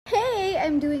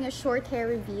I'm doing a short hair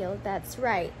reveal. That's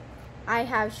right. I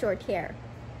have short hair.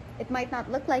 It might not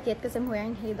look like it because I'm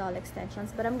wearing Hey Doll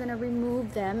extensions, but I'm gonna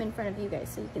remove them in front of you guys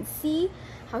so you can see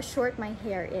how short my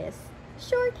hair is.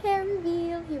 Short hair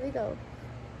reveal. Here we go.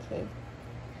 Okay.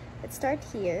 Let's start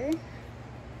here.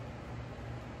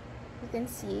 You can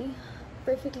see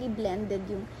perfectly blended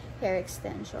yung hair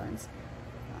extensions.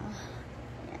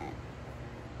 Yan.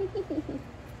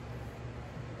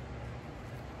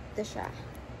 Ito siya.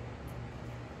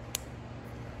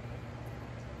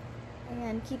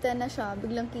 Ayan, kita na siya.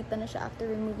 Biglang kita na siya after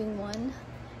removing one.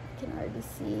 You can already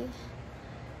see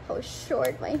how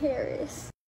short my hair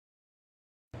is.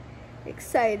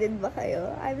 Excited ba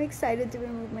kayo? I'm excited to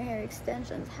remove my hair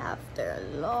extensions after a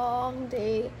long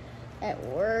day at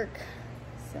work.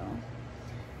 So,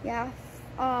 yeah.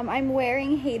 I'm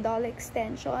wearing Hey Doll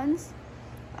extensions.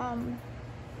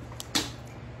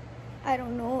 I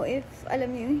don't know if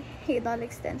alam niyo yung Hey Doll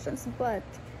extensions, but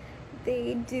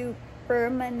they do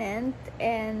permanent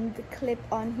and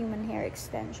clip-on human hair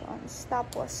extensions.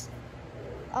 Tapos,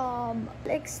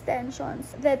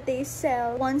 extensions that they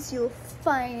sell once you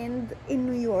find in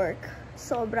New York.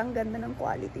 Sobrang ganda ng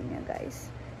quality niya,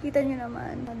 guys. Kita nyo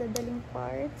naman, madadaling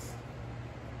parts.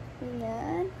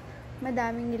 Ayan.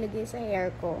 Madaming nilagay sa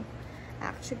hair ko.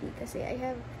 Actually, kasi I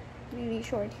have really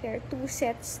short hair. 2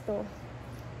 sets to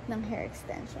ng hair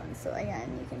extensions. So,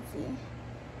 ayan, you can see.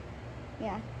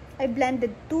 Yeah. I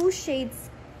blended 2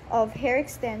 shades of hair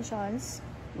extensions,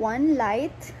 1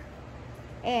 light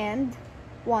and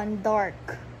 1 dark.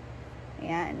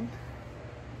 Ayan.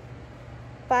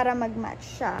 Para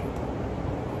mag-match siya.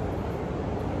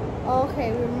 Okay,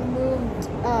 we removed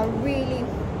a really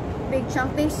big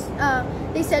chunk. They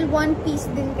sell 1 piece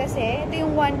din kasi. Ito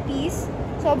yung 1 piece.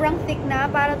 Sobrang thick na.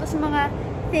 Para to sa mga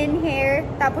thin hair.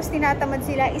 Tapos tinatamad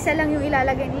sila. Isa lang yung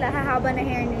ilalagay nila. Hahaba na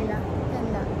hair nila.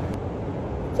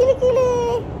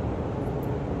 Kilikili!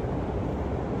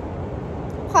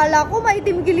 Kala ko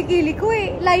maitim kilikili ko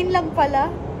eh. Line lang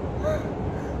pala.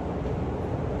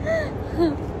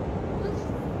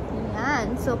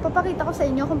 Ayan. So, papakita ko sa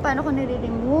inyo kung paano ko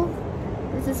nire-remove.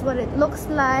 This is what it looks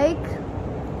like.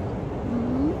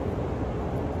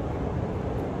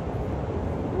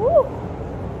 Woo!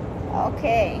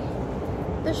 Okay.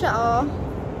 Ito siya, oh.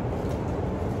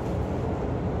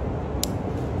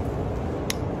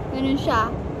 Ganun siya.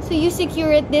 So, you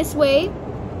secure it this way.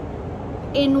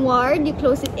 Inward. You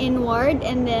close it inward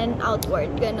and then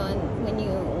outward. Ganun. When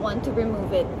you want to remove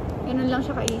it. Ganun lang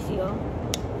siya ka-easy, oh.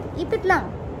 Ipit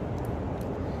lang.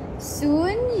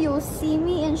 Soon, you'll see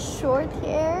me in short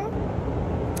hair.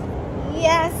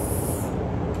 Yes!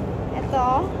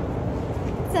 Ito.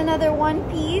 It's another 1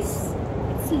 piece.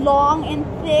 It's long and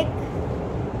thick.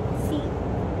 See?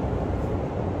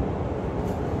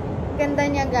 Ganda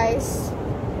niya, guys.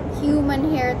 Human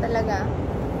hair talaga.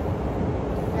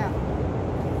 Yeah.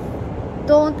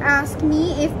 Don't ask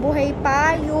me if buhay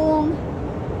pa yung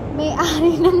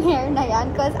may-ari ng hair na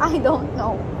yan because I don't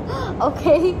know.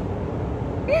 Okay?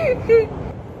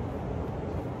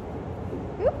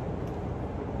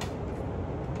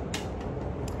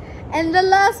 And the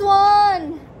last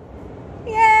one!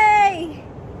 Yay!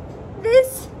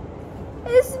 This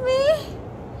is me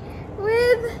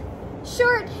with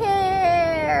short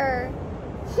hair!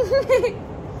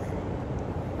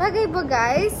 Bagay ba,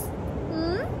 guys?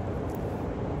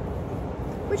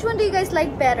 Which one do you guys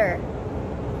like better?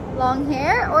 Long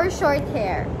hair or short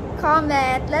hair?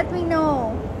 Comment. Let me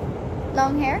know.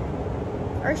 Long hair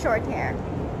or short hair?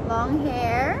 Long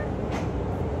hair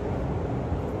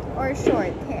or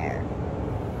short hair?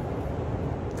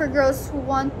 For girls who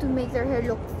want to make their hair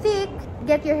look thick,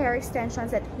 get your hair extensions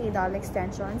at Hey Doll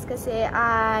extensions. Kasi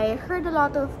I heard a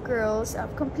lot of girls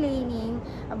complaining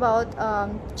about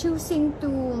choosing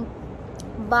to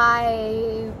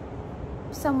buy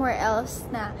somewhere else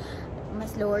na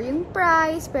mas lower yung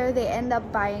price, pero they end up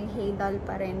buying Hey Doll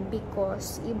pa rin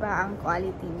because iba ang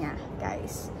quality niya,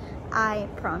 guys. I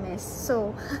promise.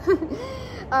 So,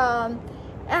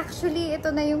 actually,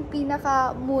 ito na yung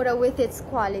pinaka-mura with its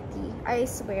quality. I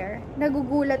swear.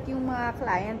 Nagugulat yung mga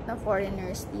client na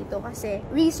foreigners dito kasi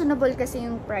reasonable kasi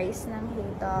yung price ng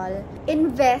Hey Doll.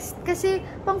 Invest. Kasi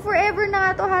pang forever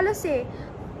na nga to halos eh.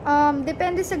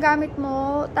 Depende sa gamit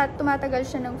mo, tumatagal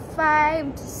siya ng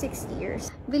 5 to 6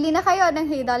 years. Bili na kayo ng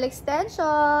Hey Doll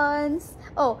extensions!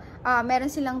 Oh, meron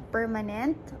silang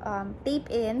permanent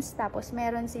tape-ins, tapos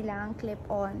meron silang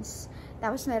clip-ons.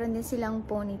 Tapos meron din silang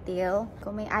ponytail.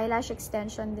 Kung may eyelash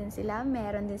extension din sila,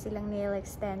 meron din silang nail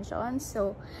extension.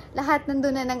 So, lahat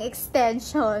nandun na ng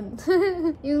extension.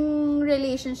 Yung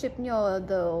relationship nyo,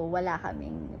 though, wala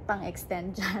kaming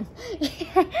pang-extend dyan.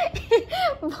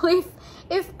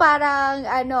 if parang,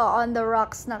 on the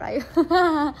rocks na kayo.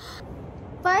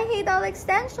 Bye, hazel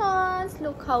extensions!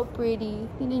 Look how pretty.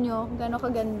 Tingnan nyo, gano'ng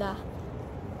kaganda.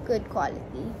 Good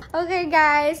quality. Okay,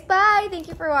 guys. Bye! Thank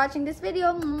you for watching this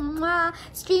video. Mwah!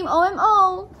 Stream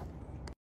OMO!